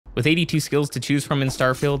With 82 skills to choose from in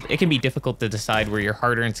Starfield, it can be difficult to decide where your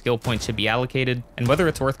hard-earned skill points should be allocated, and whether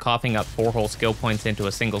it's worth coughing up 4 whole skill points into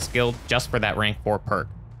a single skill just for that rank 4 perk.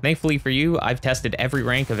 Thankfully for you, I've tested every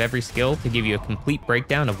rank of every skill to give you a complete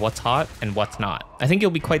breakdown of what's hot and what's not. I think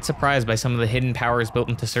you'll be quite surprised by some of the hidden powers built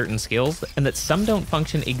into certain skills, and that some don't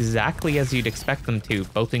function exactly as you'd expect them to,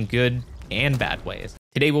 both in good and bad ways.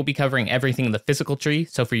 Today we'll be covering everything in the physical tree,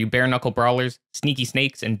 so for you bare-knuckle brawlers, sneaky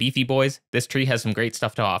snakes, and beefy boys, this tree has some great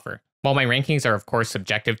stuff to offer. While my rankings are of course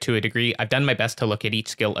subjective to a degree, I've done my best to look at each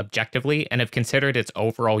skill objectively and have considered its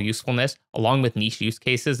overall usefulness along with niche use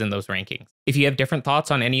cases in those rankings. If you have different thoughts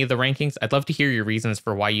on any of the rankings, I'd love to hear your reasons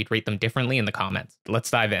for why you'd rate them differently in the comments. Let's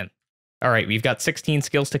dive in. Alright, we've got 16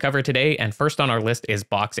 skills to cover today, and first on our list is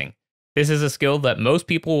boxing. This is a skill that most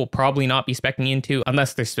people will probably not be speccing into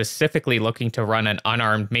unless they're specifically looking to run an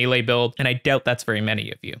unarmed melee build, and I doubt that's very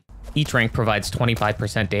many of you. Each rank provides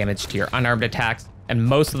 25% damage to your unarmed attacks, and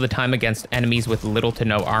most of the time against enemies with little to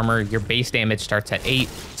no armor, your base damage starts at 8,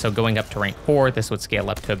 so going up to rank 4, this would scale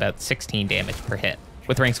up to about 16 damage per hit.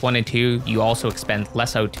 With ranks 1 and 2, you also expend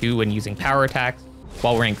less O2 when using power attacks,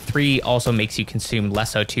 while rank 3 also makes you consume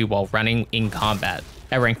less O2 while running in combat.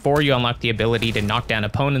 At rank 4, you unlock the ability to knock down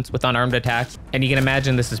opponents with unarmed attacks, and you can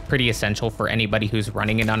imagine this is pretty essential for anybody who's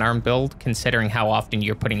running an unarmed build, considering how often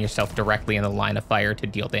you're putting yourself directly in the line of fire to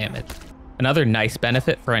deal damage. Another nice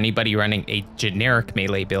benefit for anybody running a generic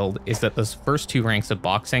melee build is that those first 2 ranks of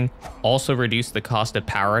boxing also reduce the cost of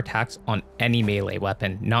power attacks on any melee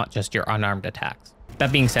weapon, not just your unarmed attacks.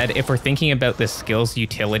 That being said, if we're thinking about this skill's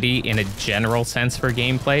utility in a general sense for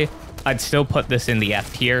gameplay, I'd still put this in the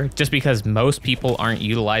F tier, just because most people aren't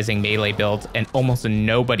utilizing melee builds and almost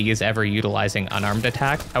nobody is ever utilizing unarmed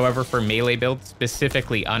attacks. However, for melee builds,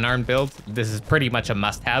 specifically unarmed builds, this is pretty much a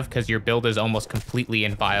must-have because your build is almost completely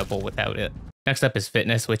inviable without it. Next up is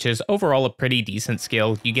fitness, which is overall a pretty decent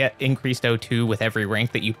skill. You get increased O2 with every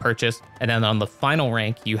rank that you purchase, and then on the final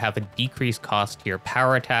rank, you have a decreased cost to your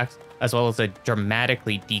power attacks, as well as a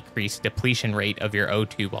dramatically decreased depletion rate of your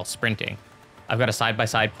O2 while sprinting. I've got a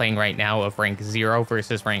side-by-side playing right now of rank 0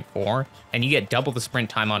 versus rank 4, and you get double the sprint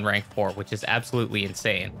time on rank 4, which is absolutely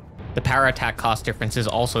insane. The power attack cost difference is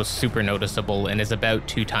also super noticeable and is about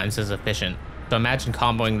 2 times as efficient. So imagine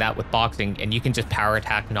comboing that with boxing and you can just power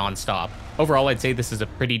attack non-stop. Overall, I'd say this is a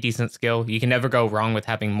pretty decent skill. You can never go wrong with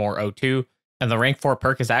having more O2, and the rank 4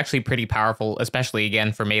 perk is actually pretty powerful, especially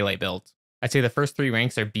again for melee builds. I'd say the first 3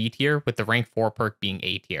 ranks are B tier, with the rank 4 perk being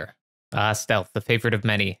A tier. Stealth, the favorite of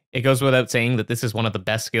many. It goes without saying that this is one of the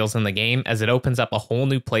best skills in the game, as it opens up a whole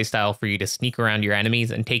new playstyle for you to sneak around your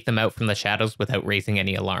enemies and take them out from the shadows without raising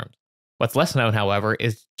any alarms. What's less known, however,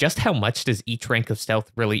 is just how much does each rank of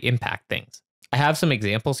stealth really impact things. I have some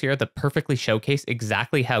examples here that perfectly showcase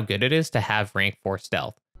exactly how good it is to have rank 4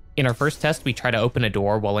 stealth. In our first test, we try to open a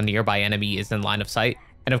door while a nearby enemy is in line of sight,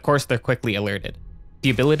 and of course they're quickly alerted. The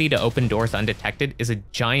ability to open doors undetected is a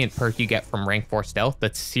giant perk you get from rank 4 stealth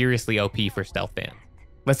that's seriously OP for stealth fans.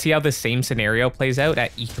 Let's see how this same scenario plays out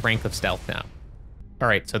at each rank of stealth now.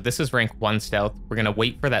 Alright, so this is rank 1 stealth. We're going to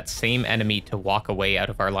wait for that same enemy to walk away out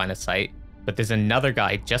of our line of sight, but there's another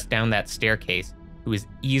guy just down that staircase who is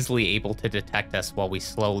easily able to detect us while we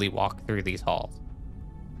slowly walk through these halls.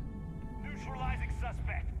 Neutralizing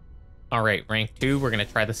suspect. Alright, rank 2, we're going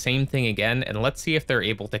to try the same thing again, and let's see if they're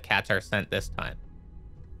able to catch our scent this time.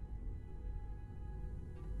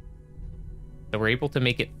 So we're able to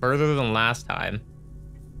make it further than last time,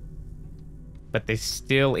 but they're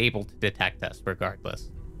still able to detect us regardless.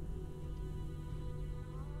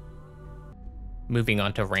 Moving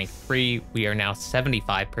on to rank 3, we are now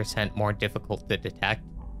 75% more difficult to detect.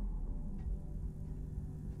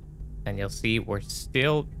 And you'll see we're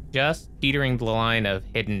still just teetering the line of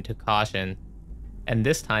hidden to caution, and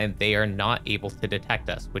this time they are not able to detect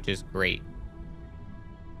us, which is great.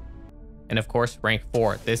 And of course, rank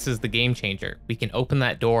 4, this is the game changer. We can open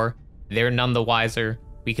that door, they're none the wiser,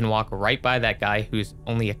 we can walk right by that guy who's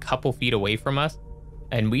only a couple feet away from us,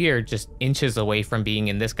 and we are just inches away from being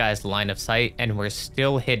in this guy's line of sight, and we're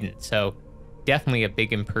still hidden, so definitely a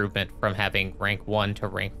big improvement from having rank 1 to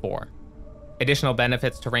rank 4. Additional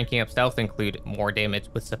benefits to ranking up stealth include more damage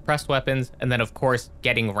with suppressed weapons, and then of course,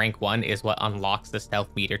 getting rank 1 is what unlocks the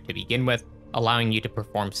stealth meter to begin with, allowing you to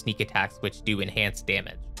perform sneak attacks which do enhanced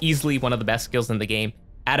damage. Easily one of the best skills in the game.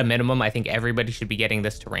 At a minimum, I think everybody should be getting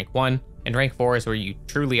this to rank 1, and rank 4 is where you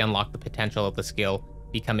truly unlock the potential of the skill,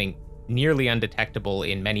 becoming nearly undetectable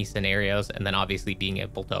in many scenarios, and then obviously being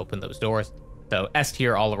able to open those doors. So S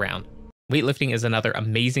tier all around. Weightlifting is another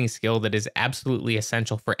amazing skill that is absolutely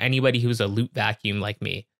essential for anybody who's a loot vacuum like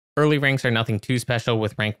me. Early ranks are nothing too special,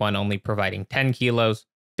 with rank 1 only providing 10 kilos.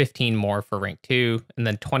 15 more for rank 2, and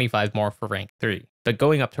then 25 more for rank 3. But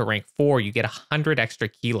going up to rank 4, you get 100 extra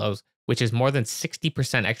kilos, which is more than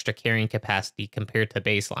 60% extra carrying capacity compared to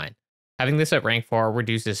baseline. Having this at rank 4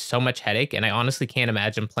 reduces so much headache, and I honestly can't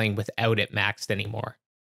imagine playing without it maxed anymore.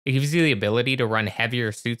 It gives you the ability to run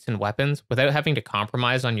heavier suits and weapons without having to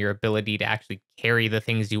compromise on your ability to actually carry the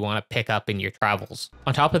things you want to pick up in your travels.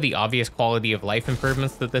 On top of the obvious quality of life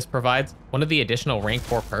improvements that this provides, one of the additional rank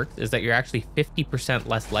 4 perks is that you're actually 50%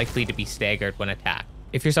 less likely to be staggered when attacked.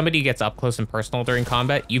 If you're somebody who gets up close and personal during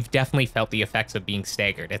combat, you've definitely felt the effects of being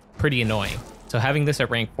staggered. It's pretty annoying. So having this at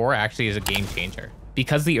rank 4 actually is a game changer.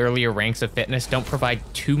 Because the earlier ranks of fitness don't provide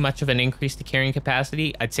too much of an increase to carrying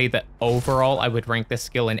capacity, I'd say that overall I would rank this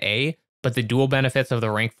skill in A, but the dual benefits of the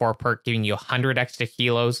rank 4 perk giving you 100 extra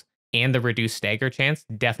kilos and the reduced stagger chance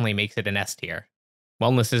definitely makes it an S tier.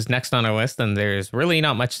 Wellness is next on our list, and there's really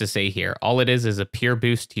not much to say here. All it is a pure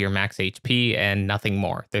boost to your max HP and nothing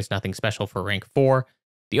more. There's nothing special for rank 4.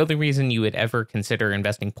 The only reason you would ever consider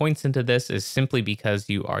investing points into this is simply because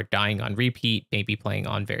you are dying on repeat, maybe playing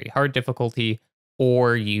on very hard difficulty,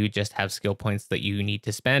 or you just have skill points that you need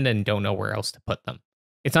to spend and don't know where else to put them.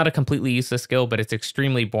 It's not a completely useless skill, but it's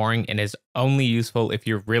extremely boring and is only useful if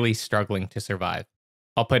you're really struggling to survive.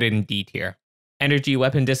 I'll put it in D tier. Energy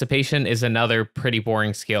Weapon Dissipation is another pretty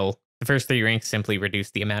boring skill. The first 3 ranks simply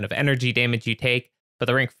reduce the amount of energy damage you take, but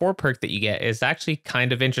the rank 4 perk that you get is actually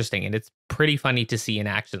kind of interesting, and it's pretty funny to see in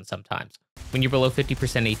action sometimes. When you're below 50%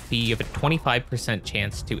 HP, you have a 25%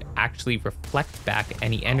 chance to actually reflect back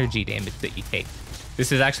any energy damage that you take.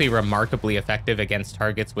 This is actually remarkably effective against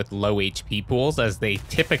targets with low HP pools, as they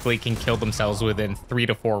typically can kill themselves within 3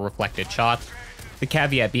 to 4 reflected shots. The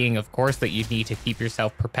caveat being, of course, that you need to keep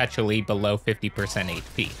yourself perpetually below 50%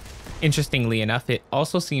 HP. Interestingly enough, it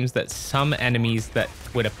also seems that some enemies that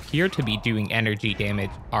would appear to be doing energy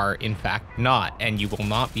damage are in fact not, and you will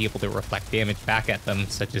not be able to reflect damage back at them,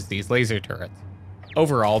 such as these laser turrets.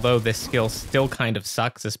 Overall, though, this skill still kind of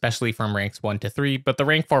sucks, especially from ranks 1 to 3, but the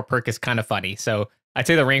rank 4 perk is kind of funny, so I'd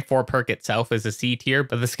say the rank 4 perk itself is a C tier,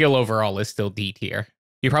 but the skill overall is still D tier.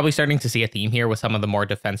 You're probably starting to see a theme here with some of the more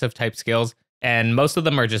defensive type skills, and most of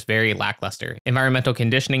them are just very lackluster. Environmental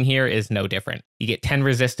Conditioning here is no different. You get 10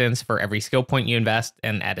 resistance for every skill point you invest,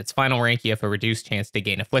 and at its final rank, you have a reduced chance to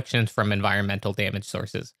gain afflictions from environmental damage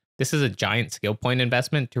sources. This is a giant skill point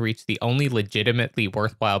investment to reach the only legitimately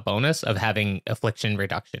worthwhile bonus of having affliction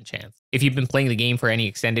reduction chance. If you've been playing the game for any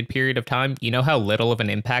extended period of time, you know how little of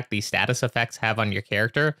an impact these status effects have on your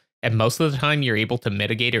character, and most of the time you're able to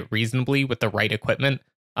mitigate it reasonably with the right equipment,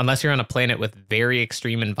 unless you're on a planet with very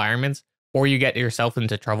extreme environments, or you get yourself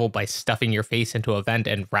into trouble by stuffing your face into a vent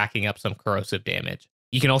and racking up some corrosive damage.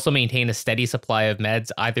 You can also maintain a steady supply of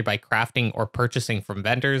meds either by crafting or purchasing from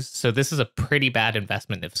vendors, so this is a pretty bad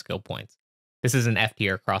investment of skill points. This is an F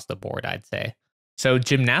tier across the board, I'd say. So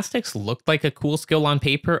gymnastics looked like a cool skill on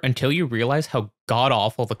paper until you realize how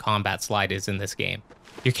god-awful the combat slide is in this game.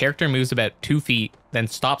 Your character moves about 2 feet, then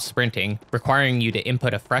stops sprinting, requiring you to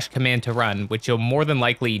input a fresh command to run, which you'll more than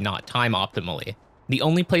likely not time optimally. The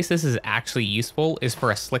only place this is actually useful is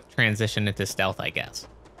for a slick transition into stealth, I guess.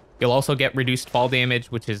 You'll also get reduced fall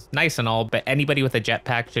damage, which is nice and all, but anybody with a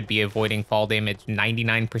jetpack should be avoiding fall damage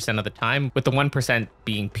 99% of the time, with the 1%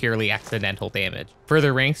 being purely accidental damage.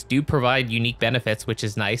 Further ranks do provide unique benefits, which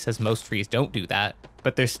is nice, as most trees don't do that,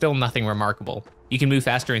 but there's still nothing remarkable. You can move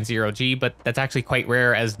faster in 0G, but that's actually quite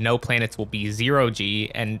rare, as no planets will be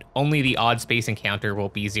 0G, and only the odd space encounter will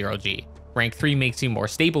be 0G. Rank 3 makes you more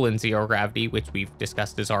stable in 0 gravity, which we've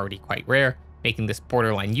discussed is already quite rare, making this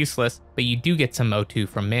borderline useless, but you do get some O2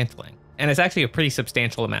 from mantling. And it's actually a pretty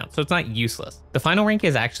substantial amount, so it's not useless. The final rank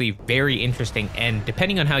is actually very interesting, and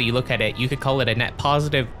depending on how you look at it, you could call it a net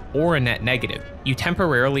positive or a net negative. You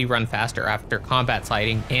temporarily run faster after combat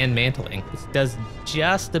sliding and mantling. This does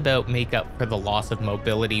just about make up for the loss of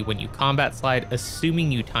mobility when you combat slide,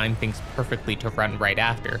 assuming you time things perfectly to run right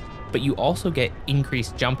after. But you also get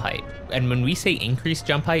increased jump height. And when we say increased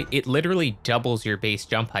jump height, it literally doubles your base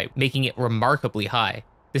jump height, making it remarkably high.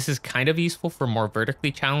 This is kind of useful for more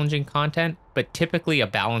vertically challenging content, but typically a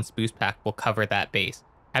balanced boost pack will cover that base.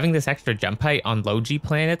 Having this extra jump height on low G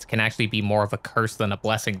planets can actually be more of a curse than a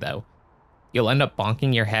blessing though. You'll end up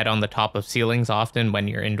bonking your head on the top of ceilings often when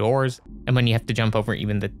you're indoors, and when you have to jump over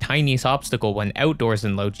even the tiniest obstacle when outdoors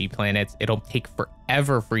in low G planets, it'll take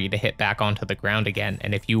forever for you to hit back onto the ground again,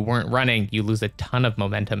 and if you weren't running, you lose a ton of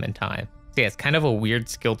momentum and time. So yeah, it's kind of a weird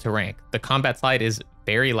skill to rank. The combat slide is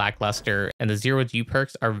very lackluster, and the 0G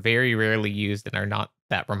perks are very rarely used and are not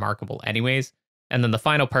that remarkable anyways. And then the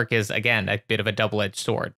final perk is, again, a bit of a double-edged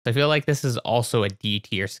sword. So I feel like this is also a D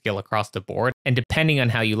tier skill across the board. And depending on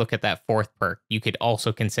how you look at that fourth perk, you could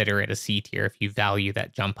also consider it a C tier if you value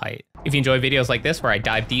that jump height. If you enjoy videos like this where I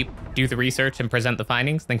dive deep, do the research, and present the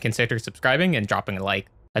findings, then consider subscribing and dropping a like.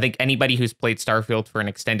 I think anybody who's played Starfield for an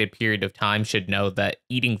extended period of time should know that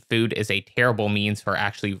eating food is a terrible means for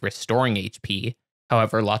actually restoring HP.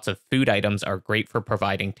 However, lots of food items are great for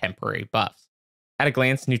providing temporary buffs. At a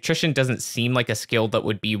glance, nutrition doesn't seem like a skill that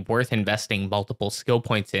would be worth investing multiple skill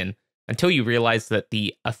points in until you realize that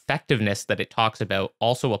the effectiveness that it talks about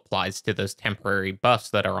also applies to those temporary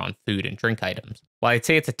buffs that are on food and drink items. While I'd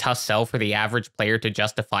say it's a tough sell for the average player to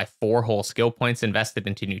justify 4 whole skill points invested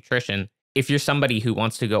into nutrition, if you're somebody who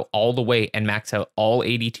wants to go all the way and max out all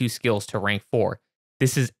 82 skills to rank 4,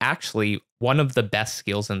 this is actually one of the best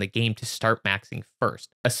skills in the game to start maxing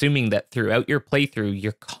first, assuming that throughout your playthrough,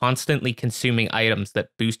 you're constantly consuming items that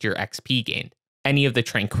boost your XP gained. Any of the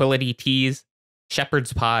Tranquility Teas,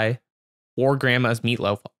 Shepherd's Pie, or Grandma's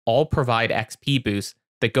Meatloaf all provide XP boosts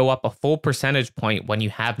that go up a full percentage point when you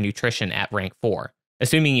have nutrition at rank 4.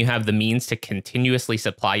 Assuming you have the means to continuously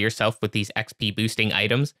supply yourself with these XP boosting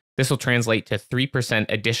items, this will translate to 3%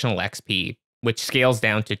 additional XP, which scales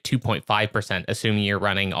down to 2.5% assuming you're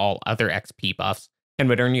running all other XP buffs, and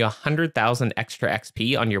would earn you 100,000 extra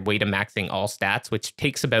XP on your way to maxing all stats, which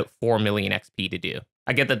takes about 4 million XP to do.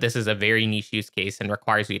 I get that this is a very niche use case and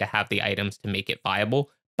requires you to have the items to make it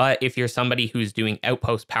viable, but if you're somebody who's doing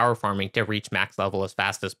outpost power farming to reach max level as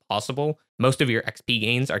fast as possible, most of your XP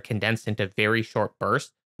gains are condensed into very short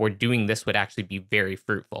bursts, where doing this would actually be very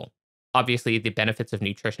fruitful. Obviously, the benefits of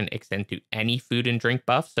nutrition extend to any food and drink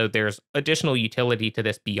buff, so there's additional utility to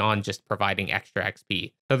this beyond just providing extra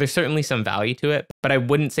XP. So there's certainly some value to it, but I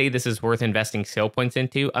wouldn't say this is worth investing skill points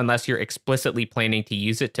into unless you're explicitly planning to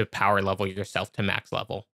use it to power level yourself to max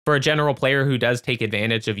level. For a general player who does take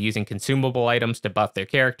advantage of using consumable items to buff their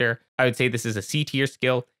character, I would say this is a C tier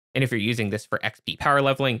skill, and if you're using this for XP power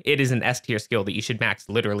leveling, it is an S tier skill that you should max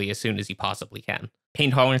literally as soon as you possibly can.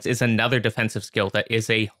 Pain Tolerance is another defensive skill that is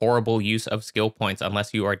a horrible use of skill points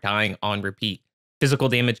unless you are dying on repeat. Physical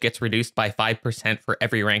damage gets reduced by 5% for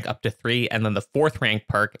every rank up to 3, and then the 4th rank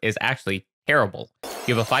perk is actually terrible.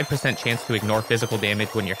 You have a 5% chance to ignore physical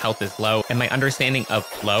damage when your health is low, and my understanding of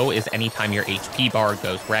low is anytime your HP bar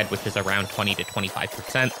goes red, which is around 20 to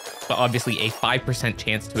 25%, but obviously a 5%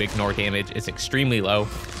 chance to ignore damage is extremely low,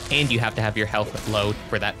 and you have to have your health low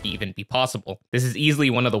for that to even be possible. This is easily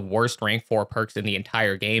one of the worst rank 4 perks in the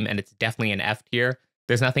entire game, and it's definitely an F tier.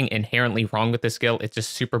 There's nothing inherently wrong with this skill, it's just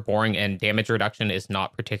super boring, and damage reduction is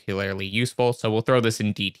not particularly useful, so we'll throw this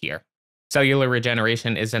in D tier. Cellular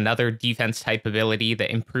Regeneration is another defense type ability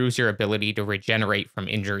that improves your ability to regenerate from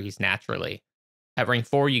injuries naturally. At rank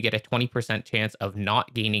 4, you get a 20% chance of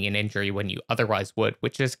not gaining an injury when you otherwise would,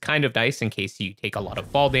 which is kind of nice in case you take a lot of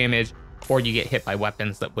fall damage, or you get hit by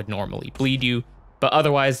weapons that would normally bleed you, but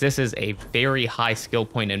otherwise this is a very high skill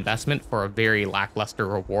point investment for a very lackluster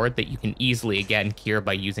reward that you can easily again cure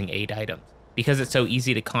by using aid items. Because it's so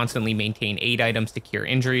easy to constantly maintain aid items to cure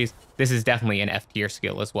injuries, this is definitely an F tier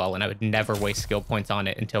skill as well, and I would never waste skill points on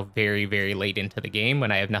it until very, very late into the game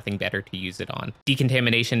when I have nothing better to use it on.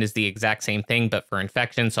 Decontamination is the exact same thing, but for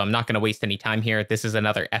infection, so I'm not going to waste any time here. This is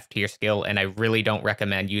another F tier skill, and I really don't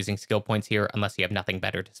recommend using skill points here unless you have nothing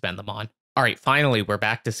better to spend them on. Alright, finally, we're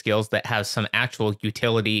back to skills that have some actual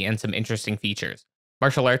utility and some interesting features.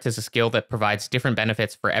 Martial Arts is a skill that provides different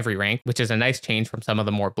benefits for every rank, which is a nice change from some of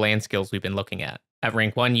the more bland skills we've been looking at. At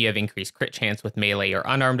rank 1, you have increased crit chance with melee or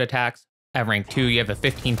unarmed attacks. At rank 2, you have a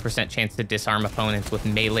 15% chance to disarm opponents with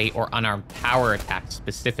melee or unarmed power attacks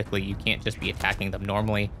specifically. You can't just be attacking them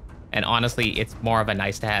normally. And honestly, it's more of a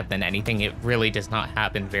nice to have than anything. It really does not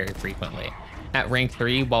happen very frequently. At rank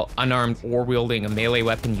 3, while unarmed or wielding a melee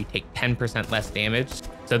weapon, you take 10% less damage.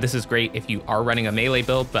 So this is great if you are running a melee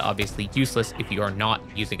build, but obviously useless if you are not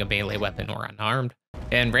using a melee weapon or unarmed.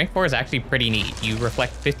 And rank 4 is actually pretty neat. You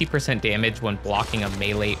reflect 50% damage when blocking a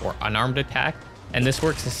melee or unarmed attack, and this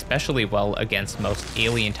works especially well against most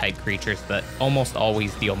alien type creatures that almost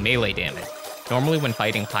always deal melee damage. Normally when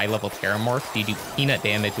fighting high-level Terramorphs, you do peanut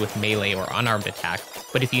damage with melee or unarmed attacks,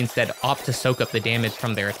 but if you instead opt to soak up the damage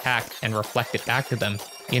from their attack and reflect it back to them,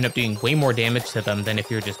 you end up doing way more damage to them than if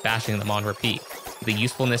you're just bashing them on repeat. The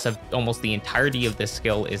usefulness of almost the entirety of this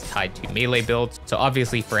skill is tied to melee builds, so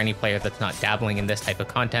obviously for any player that's not dabbling in this type of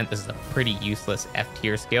content, this is a pretty useless F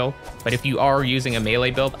tier skill, but if you are using a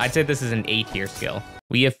melee build, I'd say this is an A tier skill.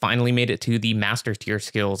 We have finally made it to the master tier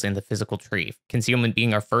skills in the physical tree. Concealment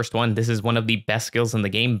being our first one, this is one of the best skills in the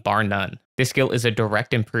game, bar none. This skill is a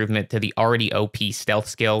direct improvement to the already OP stealth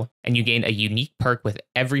skill, and you gain a unique perk with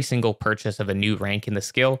every single purchase of a new rank in the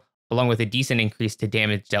skill, along with a decent increase to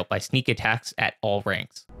damage dealt by sneak attacks at all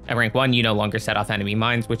ranks. At rank 1, you no longer set off enemy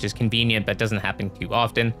mines, which is convenient but doesn't happen too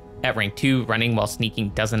often. At rank 2, running while sneaking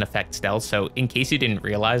doesn't affect stealth, so in case you didn't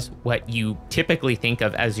realize, what you typically think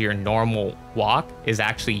of as your normal walk is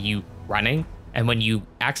actually you running, and when you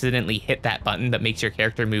accidentally hit that button that makes your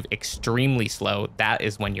character move extremely slow, that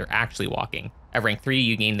is when you're actually walking. At rank 3,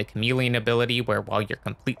 you gain the chameleon ability, where while you're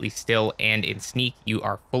completely still and in sneak, you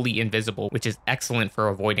are fully invisible, which is excellent for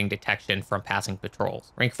avoiding detection from passing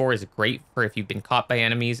patrols. Rank 4 is great for if you've been caught by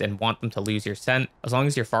enemies and want them to lose your scent. As long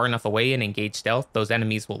as you're far enough away and engage stealth, those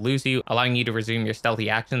enemies will lose you, allowing you to resume your stealthy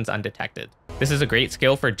actions undetected. This is a great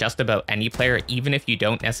skill for just about any player, even if you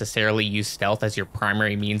don't necessarily use stealth as your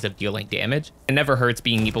primary means of dealing damage. It never hurts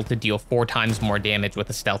being able to deal 4 times more damage with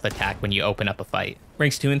a stealth attack when you open up a fight.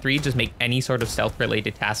 Ranks 2 and 3 just make any sort of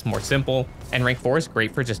stealth-related tasks more simple, and rank 4 is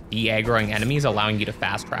great for just de-aggroing enemies, allowing you to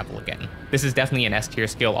fast travel again. This is definitely an S-tier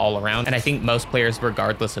skill all around, and I think most players,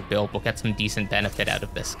 regardless of build, will get some decent benefit out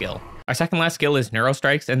of this skill. Our second last skill is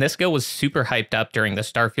Neurostrikes, and this skill was super hyped up during the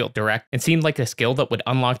Starfield Direct and seemed like a skill that would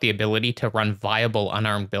unlock the ability to run viable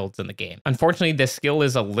unarmed builds in the game. Unfortunately, this skill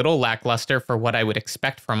is a little lackluster for what I would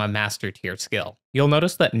expect from a master tier skill. You'll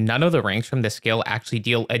notice that none of the ranks from this skill actually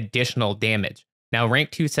deal additional damage. Now,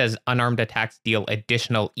 rank 2 says unarmed attacks deal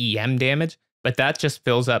additional EM damage, but that just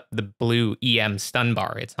fills up the blue EM stun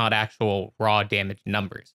bar. It's not actual raw damage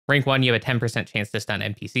numbers. Rank 1, you have a 10% chance to stun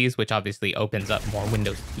NPCs, which obviously opens up more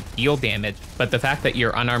windows to deal damage, but the fact that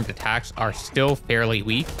your unarmed attacks are still fairly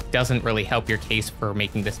weak doesn't really help your case for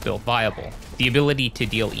making this build viable. The ability to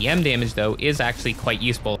deal EM damage, though, is actually quite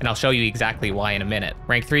useful, and I'll show you exactly why in a minute.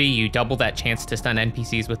 Rank 3, you double that chance to stun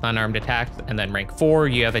NPCs with unarmed attacks, and then rank 4,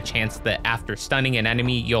 you have a chance that after stunning an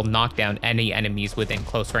enemy, you'll knock down any enemies within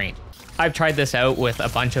close range. I've tried this out with a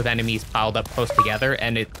bunch of enemies piled up close together,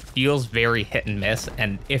 and it feels very hit and miss,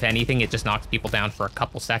 and if anything, it just knocks people down for a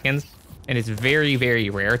couple seconds. And it's very, very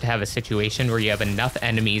rare to have a situation where you have enough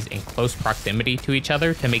enemies in close proximity to each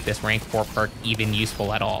other to make this rank 4 perk even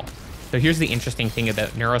useful at all. So here's the interesting thing about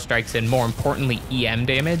Neurostrikes, and more importantly EM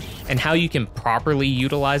damage, and how you can properly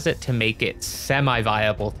utilize it to make it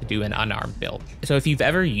semi-viable to do an unarmed build. So if you've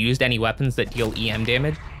ever used any weapons that deal EM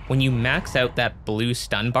damage, when you max out that blue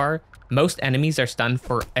stun bar, most enemies are stunned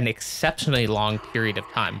for an exceptionally long period of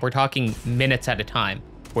time. We're talking minutes at a time,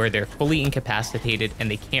 where they're fully incapacitated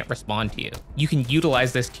and they can't respond to you. You can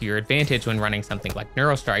utilize this to your advantage when running something like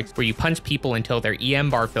Neurostrikes, where you punch people until their EM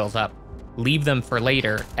bar fills up, leave them for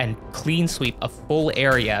later, and clean sweep a full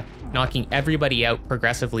area, knocking everybody out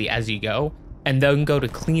progressively as you go, and then go to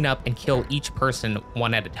clean up and kill each person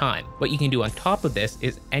one at a time. What you can do on top of this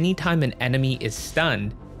is anytime an enemy is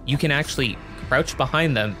stunned, you can actually crouch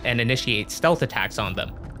behind them and initiate stealth attacks on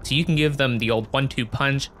them. So you can give them the old 1-2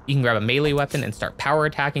 punch, you can grab a melee weapon and start power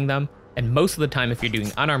attacking them, and most of the time if you're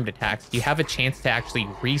doing unarmed attacks, you have a chance to actually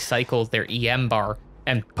recycle their EM bar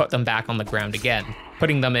and put them back on the ground again,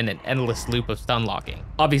 putting them in an endless loop of stun locking.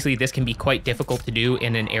 Obviously, this can be quite difficult to do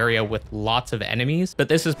in an area with lots of enemies, but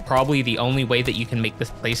this is probably the only way that you can make this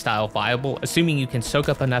playstyle viable, assuming you can soak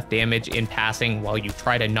up enough damage in passing while you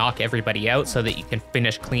try to knock everybody out so that you can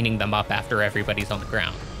finish cleaning them up after everybody's on the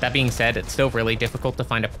ground. That being said, it's still really difficult to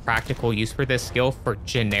find a practical use for this skill for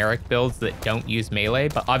generic builds that don't use melee,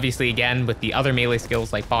 but obviously again, with the other melee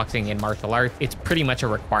skills like boxing and martial arts, it's pretty much a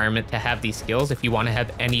requirement to have these skills if you want to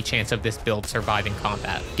have any chance of this build surviving combat.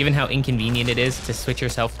 Given how inconvenient it is to switch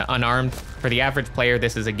yourself to unarmed, for the average player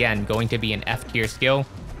this is again going to be an F tier skill,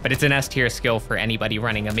 but it's an S tier skill for anybody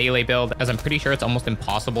running a melee build, as I'm pretty sure it's almost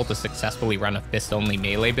impossible to successfully run a fist-only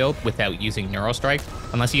melee build without using Neurostrike,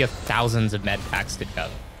 unless you have thousands of med packs to go.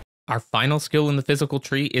 Our final skill in the physical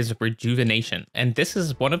tree is Rejuvenation, and this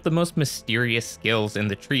is one of the most mysterious skills in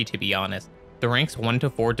the tree, to be honest. The ranks 1 to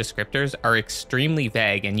 4 descriptors are extremely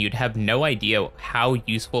vague, and you'd have no idea how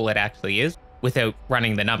useful it actually is without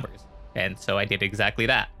running the numbers, and so I did exactly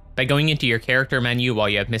that. By going into your character menu while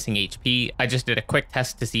you have missing HP, I just did a quick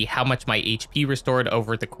test to see how much my HP restored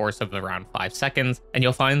over the course of around 5 seconds, and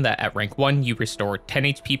you'll find that at rank 1 you restore 10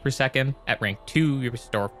 HP per second, at rank 2 you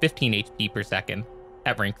restore 15 HP per second,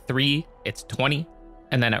 at rank 3 it's 20,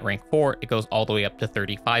 and then at rank 4 it goes all the way up to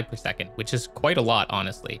 35 per second, which is quite a lot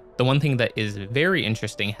honestly. The one thing that is very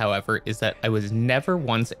interesting, however, is that I was never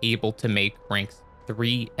once able to make ranks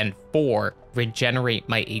 3 and 4 regenerate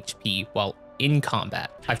my HP while in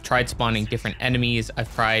combat. I've tried spawning different enemies,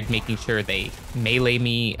 I've tried making sure they melee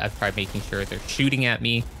me, I've tried making sure they're shooting at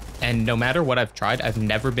me, and no matter what I've tried, I've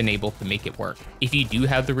never been able to make it work. If you do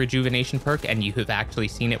have the rejuvenation perk and you have actually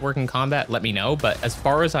seen it work in combat, let me know, but as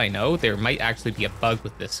far as I know, there might actually be a bug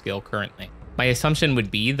with this skill currently. My assumption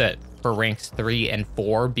would be that for ranks 3 and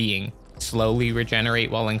 4 being slowly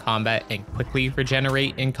regenerate while in combat and quickly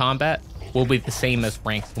regenerate in combat will be the same as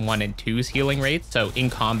ranks 1 and 2's healing rates, so in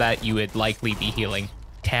combat you would likely be healing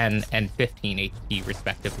 10 and 15 HP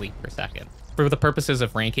respectively per second. For the purposes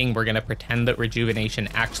of ranking, we're going to pretend that rejuvenation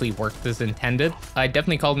actually works as intended. I'd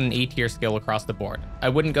definitely call it an A tier skill across the board. I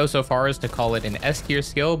wouldn't go so far as to call it an S tier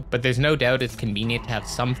skill, but there's no doubt it's convenient to have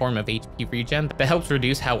some form of HP regen that helps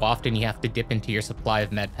reduce how often you have to dip into your supply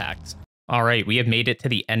of med packs. Alright, we have made it to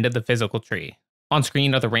the end of the physical tree. On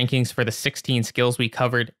screen are the rankings for the 16 skills we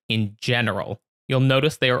covered in general. You'll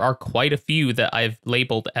notice there are quite a few that I've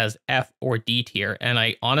labeled as F or D tier, and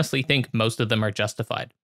I honestly think most of them are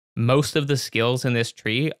justified. Most of the skills in this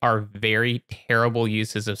tree are very terrible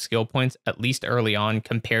uses of skill points, at least early on,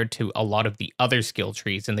 compared to a lot of the other skill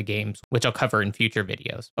trees in the games, which I'll cover in future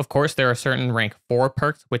videos. Of course, there are certain rank 4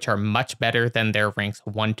 perks, which are much better than their ranks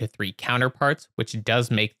 1 to 3 counterparts, which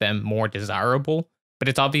does make them more desirable, but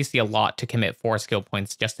it's obviously a lot to commit 4 skill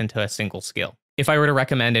points just into a single skill. If I were to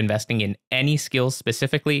recommend investing in any skills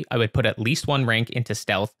specifically, I would put at least 1 rank into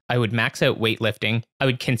stealth, I would max out weightlifting, I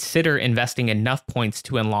would consider investing enough points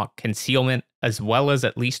to unlock concealment, as well as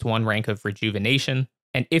at least 1 rank of rejuvenation,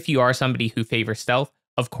 and if you are somebody who favors stealth,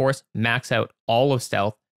 of course, max out all of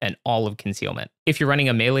stealth and all of concealment. If you're running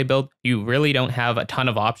a melee build, you really don't have a ton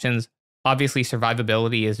of options. Obviously,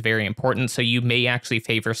 survivability is very important, so you may actually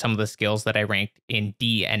favor some of the skills that I ranked in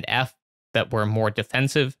D and F that were more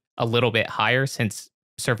defensive, a little bit higher, since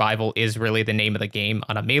survival is really the name of the game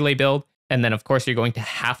on a melee build. And then, of course, you're going to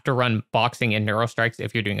have to run boxing and neurostrikes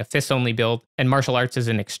if you're doing a fist-only build. And martial arts is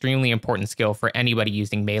an extremely important skill for anybody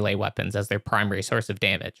using melee weapons as their primary source of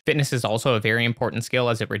damage. Fitness is also a very important skill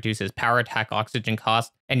as it reduces power attack oxygen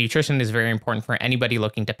cost. And nutrition is very important for anybody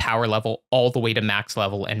looking to power level all the way to max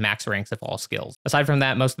level and max ranks of all skills. Aside from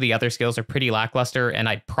that, most of the other skills are pretty lackluster, and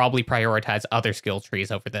I'd probably prioritize other skill trees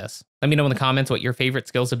over this. Let me know in the comments what your favorite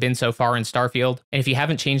skills have been so far in Starfield. And if you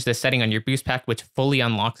haven't changed this setting on your boost pack, which fully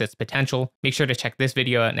unlocks its potential, make sure to check this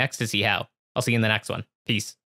video out next to see how. I'll see you in the next one. Peace.